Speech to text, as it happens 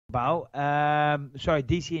about. Sorry,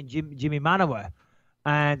 DC and Jimmy Manuwa.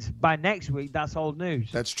 And by next week, that's old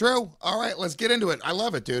news. That's true. All right, let's get into it. I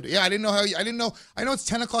love it, dude. Yeah, I didn't know how. I didn't know. I know it's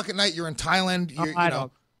 10 o'clock at night. You're in Thailand. I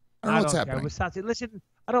don't know what's happening. We're sat here. Listen,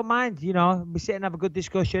 I don't mind. We sit and have a good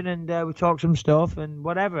discussion, and we talk some stuff and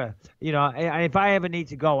whatever. And if I ever need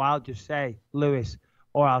to go, I'll just say, Lewis,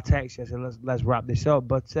 or I'll text you. So let's wrap this up.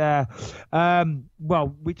 But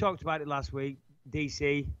well, we talked about it last week.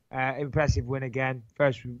 DC, impressive win again.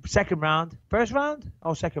 Second round. Second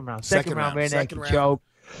round. Second round, rear naked choke.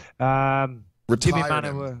 Jimmy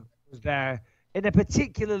Manuwa was there in a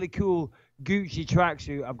particularly cool Gucci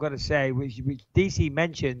tracksuit, I've got to say, which DC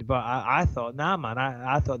mentioned, but I thought, nah, man,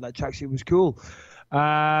 I thought that tracksuit was cool.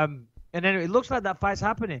 And then it looks like that fight's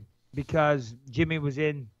happening because Jimmy was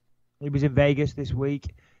in Vegas this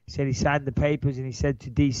week. He said he signed the papers and he said to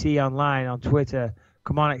DC online on Twitter,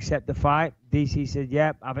 come on, accept the fight. DC said,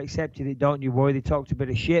 yep, I've accepted it. Don't you worry. They talked a bit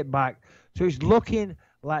of shit back. So it's looking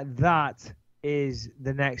like that is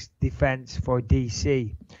the next defense for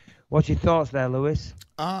DC. What's your thoughts there, Lewis?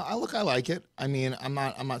 I like it. I mean, I'm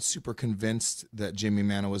not super convinced that Jimmy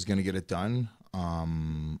Manuwa is going to get it done.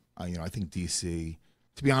 I think DC,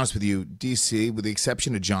 to be honest with you, DC, with the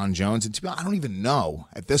exception of John Jones, and I don't even know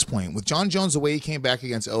at this point. With John Jones, the way he came back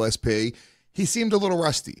against OSP, he seemed a little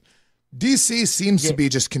rusty. DC seems to be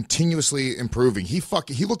just continuously improving. He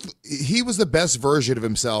was the best version of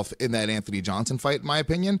himself in that Anthony Johnson fight, in my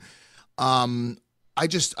opinion. I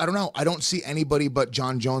don't know. I don't see anybody but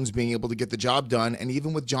John Jones being able to get the job done. And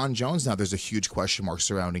even with John Jones now, there's a huge question mark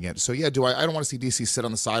surrounding it. So yeah, I don't want to see DC sit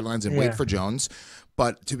on the sidelines and wait for Jones.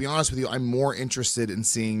 But to be honest with you, I'm more interested in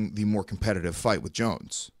seeing the more competitive fight with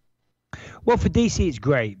Jones. Well, for DC, it's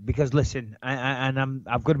great because listen,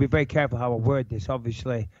 I've got to be very careful how I word this.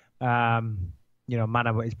 Obviously,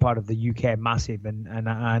 Manuwa is part of the UK Massive, and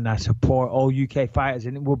I support all UK fighters,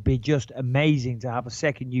 and it would be just amazing to have a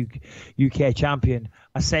second UK champion.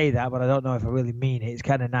 I say that, but I don't know if I really mean it. It's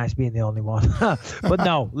kind of nice being the only one. But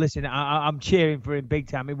no, listen, I'm cheering for him big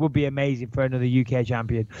time. It would be amazing for another UK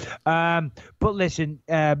champion. But listen,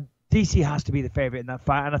 DC has to be the favourite in that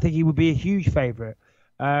fight, and I think he would be a huge favourite.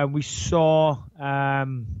 We saw,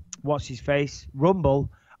 what's his face,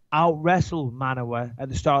 Rumble, out-wrestle Manuwa at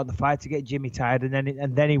the start of the fight to get Jimmy tired,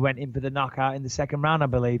 and then he went in for the knockout in the second round, I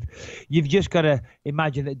believe. You've just got to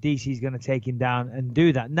imagine that DC's going to take him down and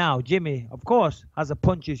do that. Now, Jimmy, of course, has a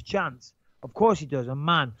puncher's chance. Of course he does. And,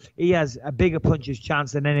 man, he has a bigger puncher's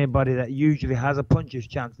chance than anybody that usually has a puncher's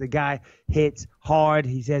chance. The guy hits hard.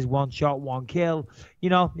 He says one shot, one kill.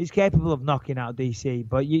 He's capable of knocking out DC.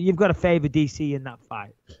 But you've got to favor DC in that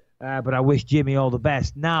fight. But I wish Jimmy all the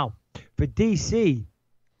best. Now, for DC,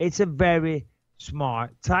 it's a very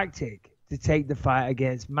smart tactic to take the fight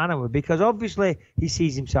against Manuwa because obviously he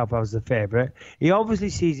sees himself as the favorite. He obviously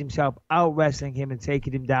sees himself out-wrestling him and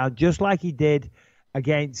taking him down just like he did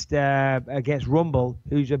against Rumble,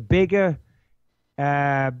 who's a bigger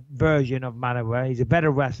version of Manuwa. He's a better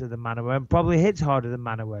wrestler than Manuwa and probably hits harder than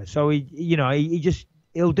Manuwa. So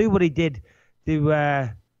he'll do what he did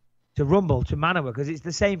to Rumble, to Manuwa, because it's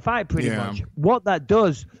the same fight pretty much. What that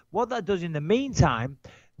does in the meantime,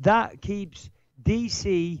 that keeps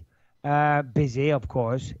DC busy, of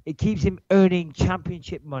course. It keeps him earning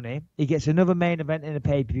championship money. He gets another main event in a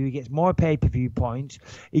pay-per-view. He gets more pay-per-view points.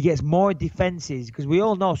 He gets more defenses because we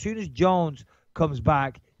all know as soon as Jones comes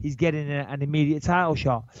back, he's getting an immediate title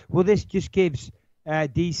shot. Well, this just gives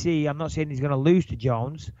DC, I'm not saying he's going to lose to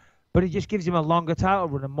Jones, but it just gives him a longer title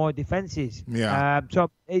run and more defenses. Yeah. So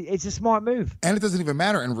it's a smart move. And it doesn't even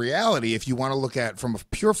matter in reality if you want to look at from a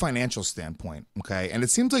pure financial standpoint, okay? And it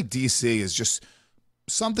seems like DC is just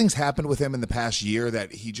something's happened with him in the past year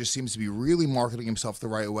that he just seems to be really marketing himself the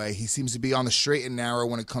right way. He seems to be on the straight and narrow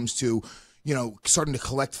when it comes to, starting to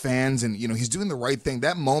collect fans, and he's doing the right thing.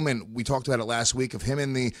 That moment we talked about it last week of him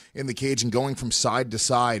in the cage and going from side to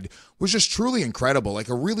side was just truly incredible. Like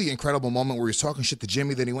a really incredible moment where he was talking shit to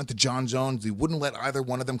Jimmy, then he went to John Jones. He wouldn't let either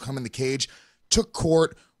one of them come in the cage. Took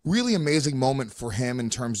court. Really amazing moment for him in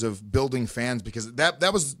terms of building fans, because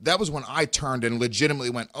that was when I turned and legitimately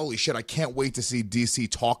went, holy shit, I can't wait to see DC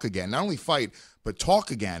talk again. Not only fight, but talk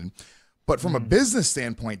again. But from a business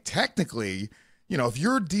standpoint, technically, if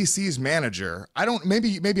you're DC's manager,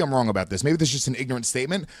 maybe I'm wrong about this. Maybe this is just an ignorant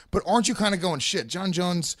statement, but aren't you kind of going, shit, John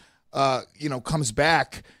Jones, comes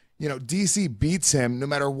back, DC beats him, no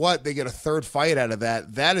matter what, they get a third fight out of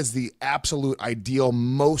that. That is the absolute ideal,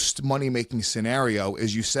 most money-making scenario,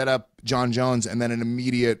 is you set up John Jones and then an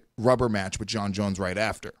immediate rubber match with John Jones right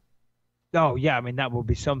after. Oh, yeah, I mean, that would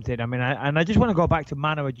be something. I mean, I just want to go back to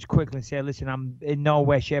Manuwa just quickly and say, listen, I'm in no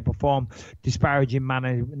way, shape, or form disparaging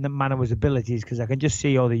Manuwa's abilities, because I can just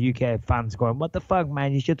see all the UK fans going, what the fuck,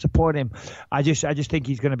 man, you should support him. I just think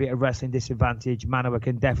he's going to be at a wrestling disadvantage. Manuwa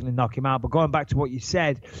can definitely knock him out. But going back to what you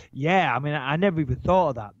said, yeah, I mean, I never even thought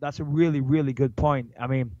of that. That's a really, really good point. I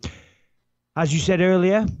mean, as you said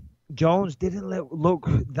earlier, Jones didn't look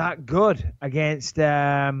that good against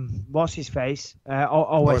what's his face,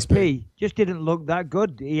 OSP. Just didn't look that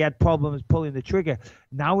good. He had problems pulling the trigger.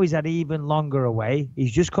 Now he's had even longer away.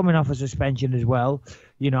 He's just coming off a suspension as well.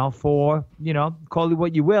 For call it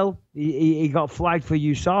what you will. He got flagged for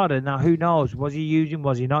USADA. Now who knows? Was he using?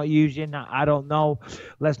 Was he not using? I don't know.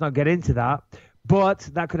 Let's not get into that. But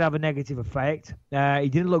that could have a negative effect. He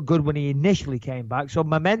didn't look good when he initially came back. So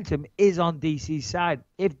momentum is on DC's side.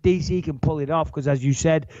 If DC can pull it off, because as you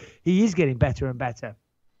said, he is getting better and better.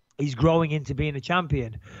 He's growing into being a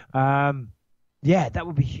champion. Yeah, that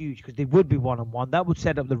would be huge, because they would be one-on-one. That would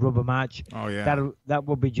set up the rubber match. Oh, yeah. That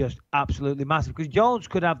would be just absolutely massive, because Jones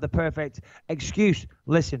could have the perfect excuse.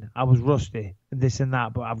 Listen, I was rusty and this and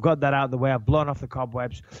that, but I've got that out of the way. I've blown off the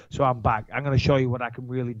cobwebs, so I'm back. I'm going to show you what I can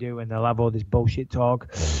really do, and they'll have all this bullshit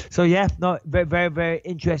talk. So, yeah, no, very, very, very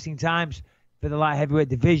interesting times for the light heavyweight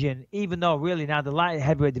division, even though really now the light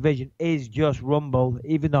heavyweight division is just Rumble.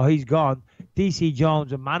 Even though he's gone, DC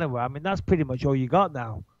Jones and Manuwa, I mean, that's pretty much all you got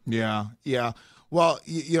now. Yeah. Well,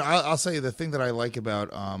 I'll say the thing that I like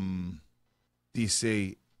about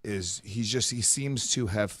DC is he seems to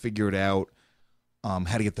have figured out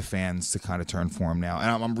how to get the fans to kind of turn for him now.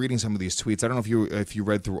 And I'm reading some of these tweets. I don't know if you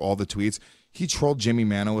read through all the tweets. He trolled Jimi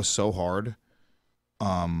Manuwa so hard.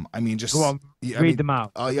 I mean, just go on, read them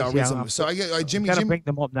out. Oh yeah, I'll read them. So Jimmy, gotta bring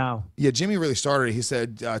them up now. Yeah, Jimmy really started it. He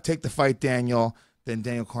said, "Take the fight, Daniel." Then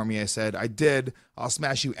Daniel Cormier said, "I did. I'll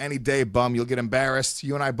smash you any day, bum. You'll get embarrassed.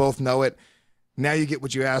 You and I both know it. Now you get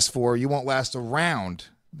what you asked for. You won't last a round."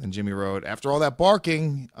 Then Jimmy wrote, "After all that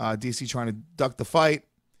barking, DC trying to duck the fight."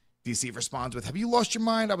 DC responds with, "Have you lost your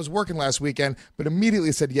mind? I was working last weekend," but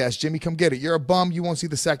immediately said, "Yes, Jimmy, come get it. You're a bum. You won't see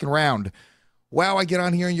the second round." "Wow, I get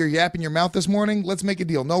on here and you're yapping your mouth this morning? Let's make a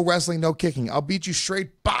deal. No wrestling, no kicking. I'll beat you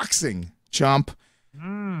straight boxing, chump."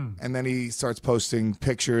 And then he starts posting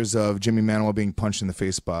pictures of Jimi Manuwa being punched in the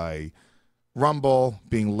face by Rumble,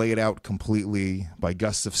 being laid out completely by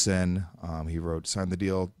Gustafsson. He wrote, sign the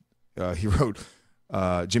deal. He wrote,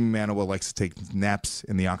 Jimi Manuwa likes to take naps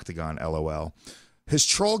in the octagon, LOL. His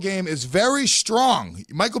troll game is very strong.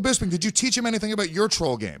 Michael Bisping, did you teach him anything about your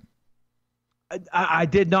troll game? I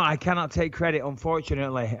did not. I cannot take credit,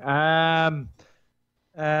 unfortunately.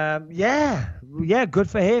 Yeah, good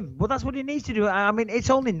for him. Well, that's what he needs to do. I mean, it's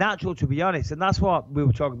only natural, to be honest, and that's what we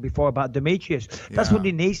were talking before about Demetrius. That's what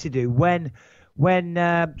he needs to do. When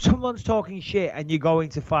someone's talking shit and you're going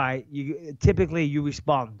to fight, typically you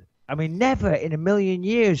respond. I mean, never in a million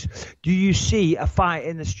years do you see a fight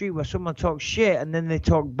in the street where someone talks shit and then they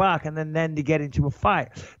talk back and then they get into a fight.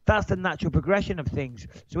 That's the natural progression of things.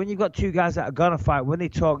 So when you've got two guys that are going to fight, when they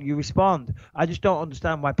talk, you respond. I just don't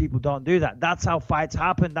understand why people don't do that. That's how fights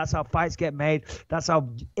happen. That's how fights get made. That's how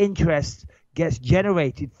interest gets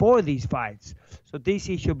generated for these fights. So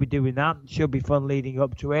DC should be doing that. Should be fun leading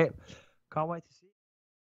up to it. Can't wait to see.